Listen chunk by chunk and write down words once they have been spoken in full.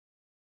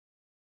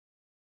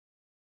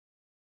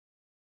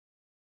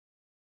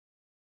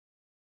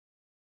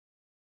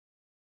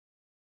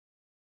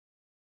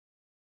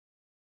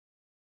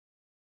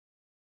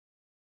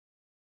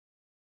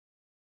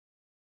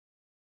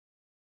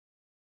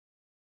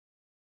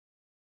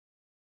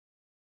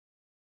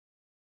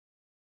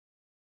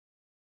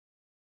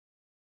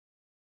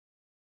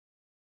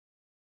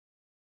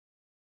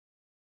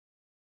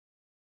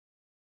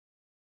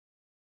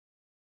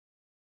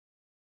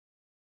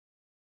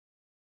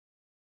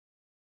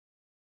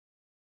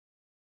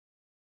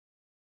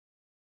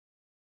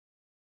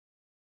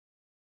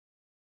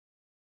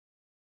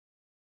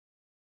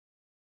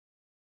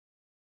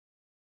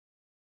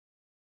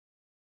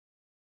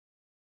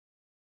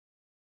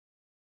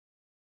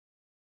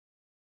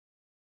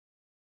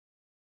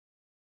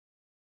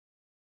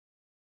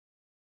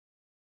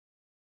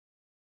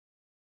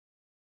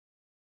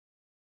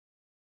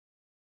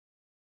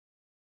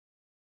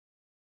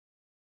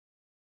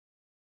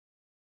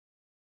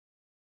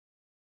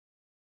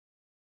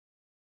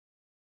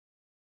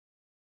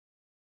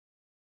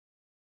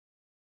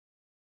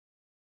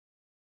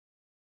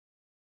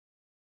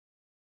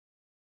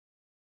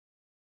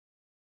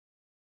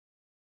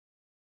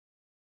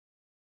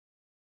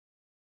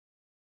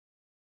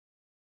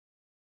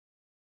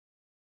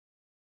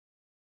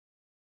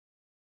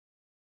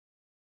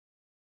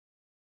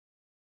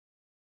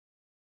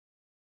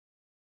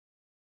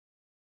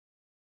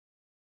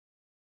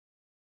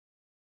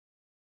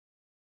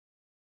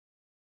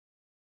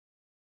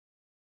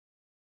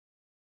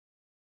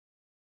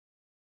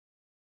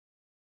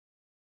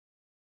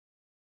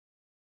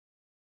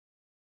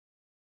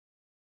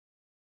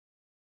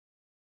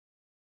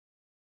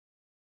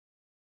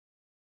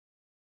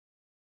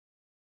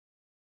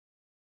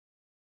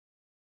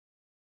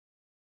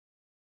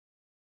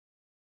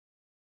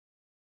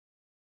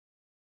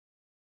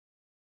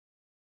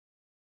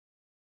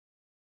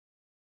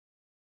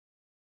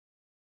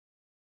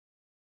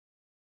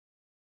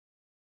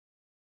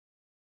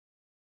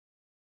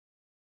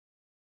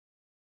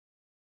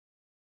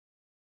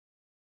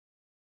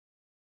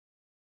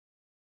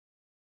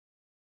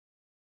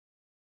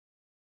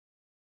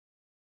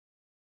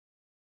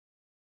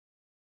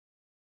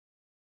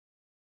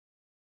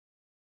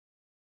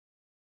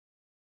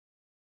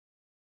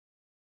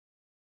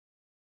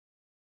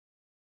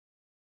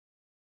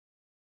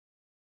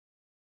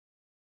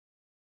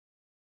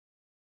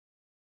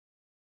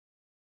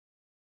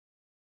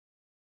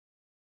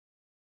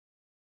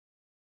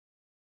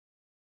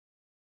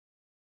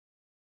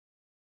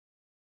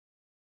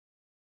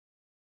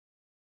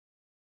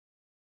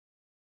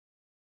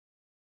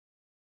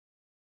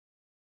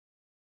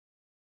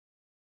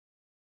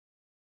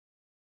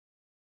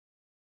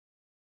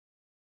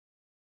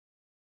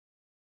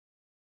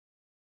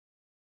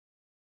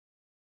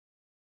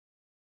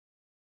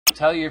It'll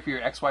tell you if your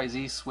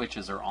XYZ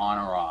switches are on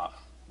or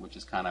off, which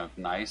is kind of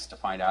nice to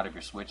find out if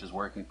your switch is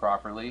working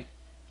properly.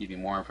 Give you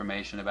more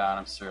information about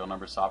them, serial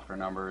numbers, software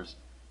numbers,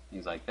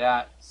 things like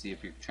that. See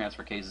if your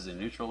transfer case is in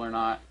neutral or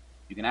not.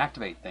 You can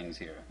activate things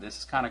here. This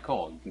is kind of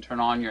cool. You can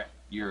turn on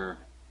your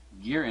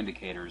gear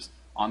indicators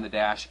on the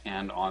dash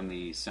and on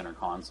the center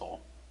console.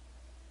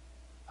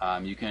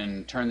 You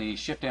can turn the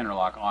shift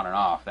interlock on and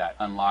off. That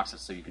unlocks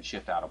it so you can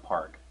shift out of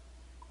park.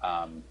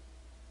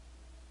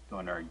 Go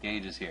into our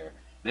gauges here.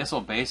 This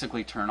will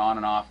basically turn on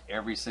and off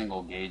every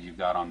single gauge you've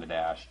got on the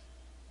dash.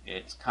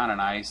 It's kind of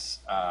nice,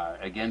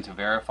 again, to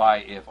verify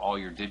if all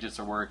your digits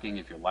are working,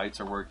 if your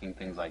lights are working,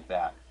 things like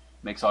that.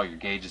 Makes all your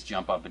gauges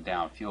jump up and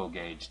down, fuel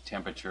gauge,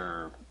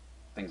 temperature,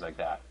 things like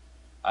that.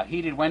 A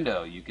heated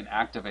window, you can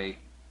activate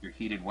your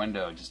heated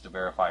window just to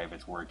verify if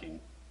it's working.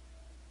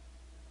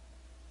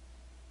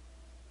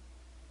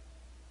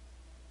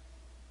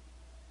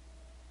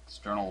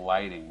 External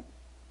lighting.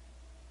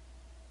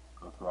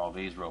 Go through all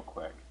these real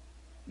quick.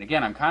 And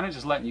again, I'm kind of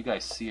just letting you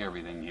guys see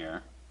everything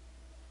here.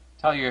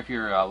 Tell you if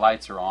your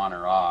lights are on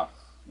or off.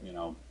 You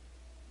know,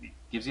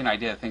 gives you an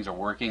idea that things are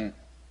working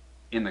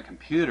in the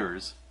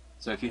computers.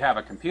 So if you have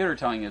a computer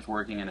telling you it's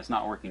working and it's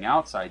not working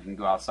outside, you can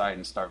go outside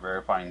and start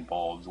verifying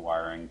bulbs,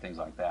 wiring, things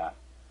like that.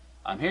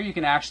 Here you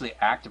can actually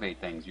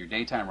activate things, your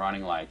daytime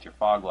running lights, your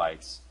fog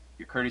lights,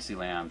 your courtesy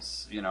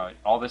lamps, you know,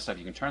 all this stuff.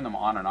 You can turn them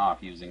on and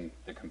off using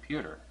the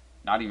computer,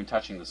 not even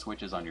touching the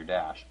switches on your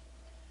dash.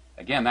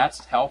 Again,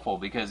 that's helpful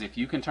because if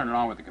you can turn it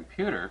on with the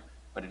computer,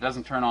 but it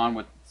doesn't turn on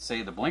with,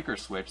 say, the blinker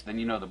switch, then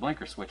you know the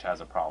blinker switch has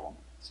a problem.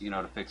 So you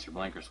know to fix your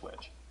blinker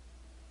switch.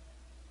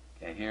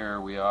 Okay, here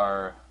we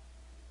are.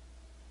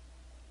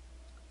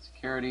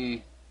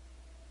 Security.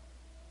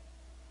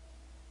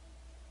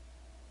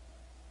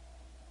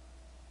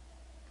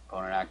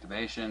 Component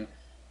activation.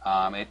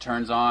 It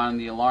turns on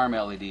the alarm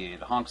LED.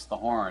 It honks the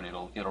horn.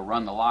 It'll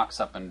run the locks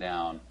up and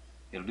down.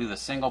 It'll do the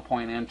single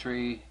point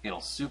entry.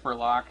 It'll super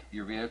lock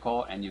your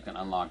vehicle, and you can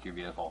unlock your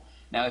vehicle.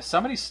 Now, if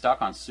somebody's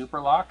stuck on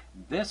super lock,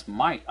 this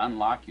might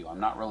unlock you. I'm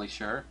not really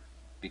sure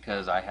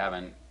because I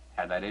haven't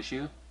had that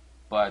issue,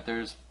 but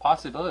there's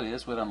possibility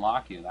this would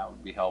unlock you. That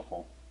would be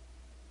helpful.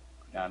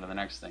 Down to the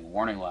next thing,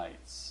 warning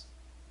lights.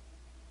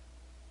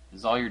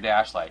 This is all your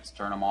dash lights.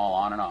 Turn them all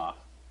on and off.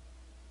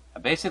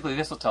 Basically,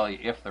 this will tell you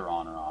if they're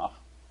on or off.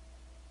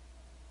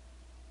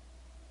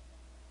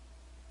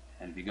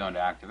 And if you go into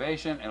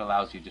activation, it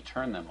allows you to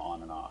turn them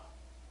on and off.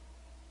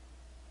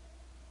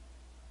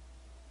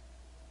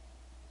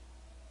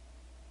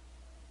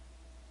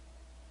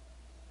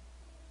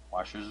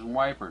 Washers and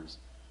wipers.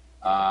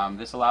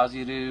 This allows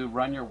you to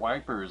run your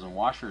wipers and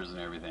washers and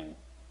everything.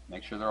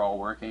 Make sure they're all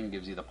working,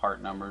 gives you the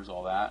part numbers,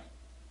 all that.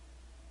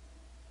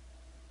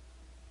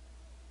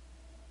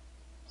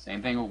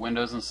 Same thing with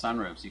windows and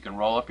sunroofs. You can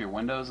roll up your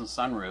windows and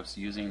sunroofs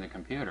using the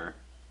computer.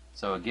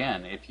 So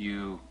again, if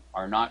you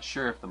are not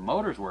sure if the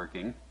motor's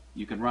working,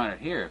 you can run it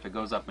here. If it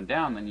goes up and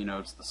down, then you know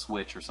it's the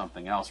switch or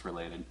something else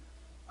related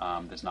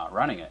that's not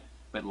running it.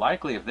 But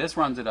likely if this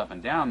runs it up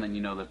and down, then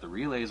you know that the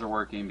relays are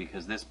working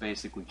because this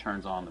basically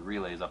turns on the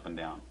relays up and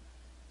down.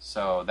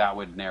 So that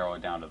would narrow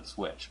it down to the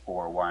switch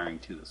or wiring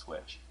to the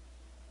switch.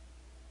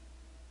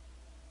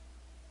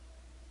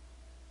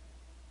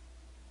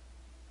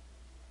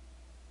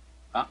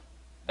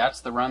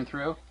 That's the run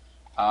through.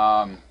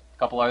 A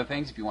couple other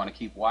things if you want to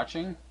keep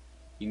watching.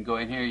 You can go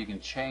in here, you can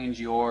change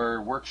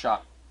your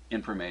workshop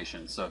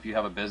information. So if you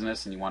have a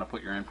business and you want to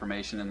put your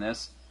information in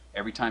this,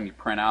 every time you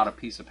print out a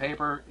piece of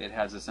paper, it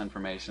has this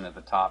information at the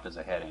top as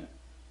a heading.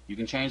 You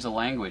can change the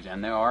language,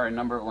 and there are a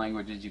number of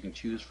languages you can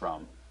choose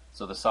from.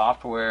 So the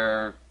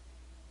software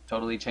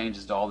totally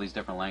changes to all these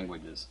different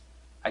languages.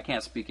 I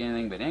can't speak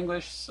anything but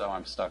English, so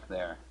I'm stuck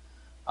there.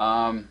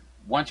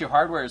 Once your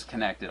hardware is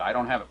connected, I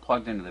don't have it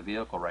plugged into the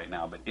vehicle right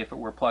now, but if it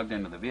were plugged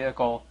into the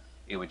vehicle,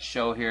 it would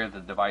show here the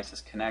device is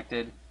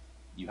connected.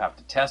 You have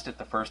to test it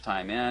the first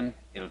time in.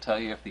 It'll tell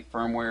you if the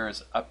firmware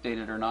is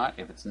updated or not.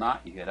 If it's not,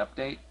 you hit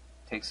update.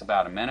 It takes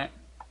about a minute.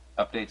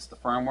 Updates the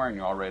firmware and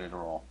you're all ready to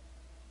roll.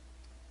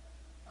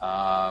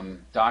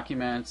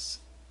 Documents,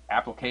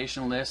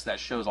 application list,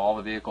 that shows all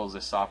the vehicles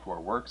this software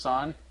works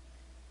on.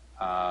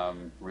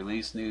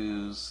 Release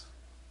news,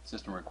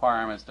 system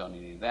requirements, don't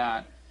need any of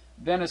that.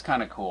 Then is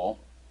kind of cool.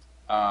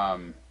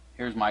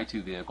 Here's my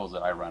two vehicles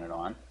that I run it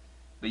on.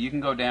 But you can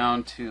go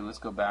down to, let's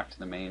go back to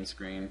the main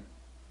screen.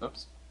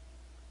 Oops.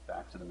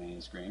 Back to the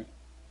main screen.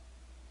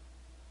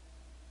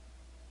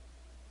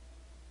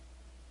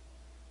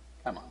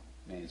 Come on,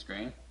 main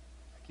screen.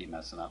 I keep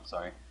messing up,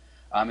 sorry.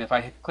 If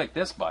I click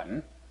this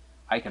button,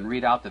 I can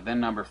read out the VIN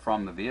number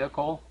from the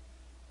vehicle,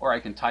 or I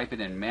can type it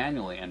in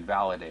manually and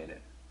validate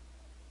it.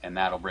 And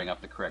that'll bring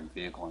up the correct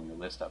vehicle in your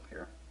list up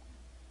here.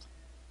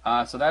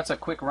 So that's a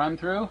quick run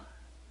through,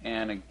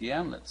 and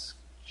again, let's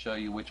show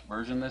you which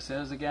version this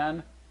is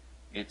again.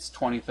 It's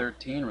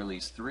 2013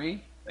 release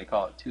 3. They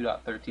call it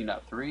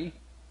 2.13.3.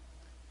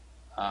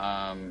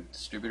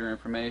 Distributor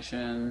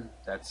information,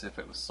 that's if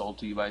it was sold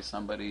to you by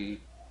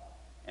somebody,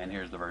 and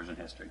here's the version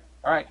history.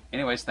 Alright,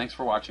 anyways, thanks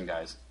for watching,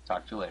 guys.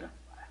 Talk to you later.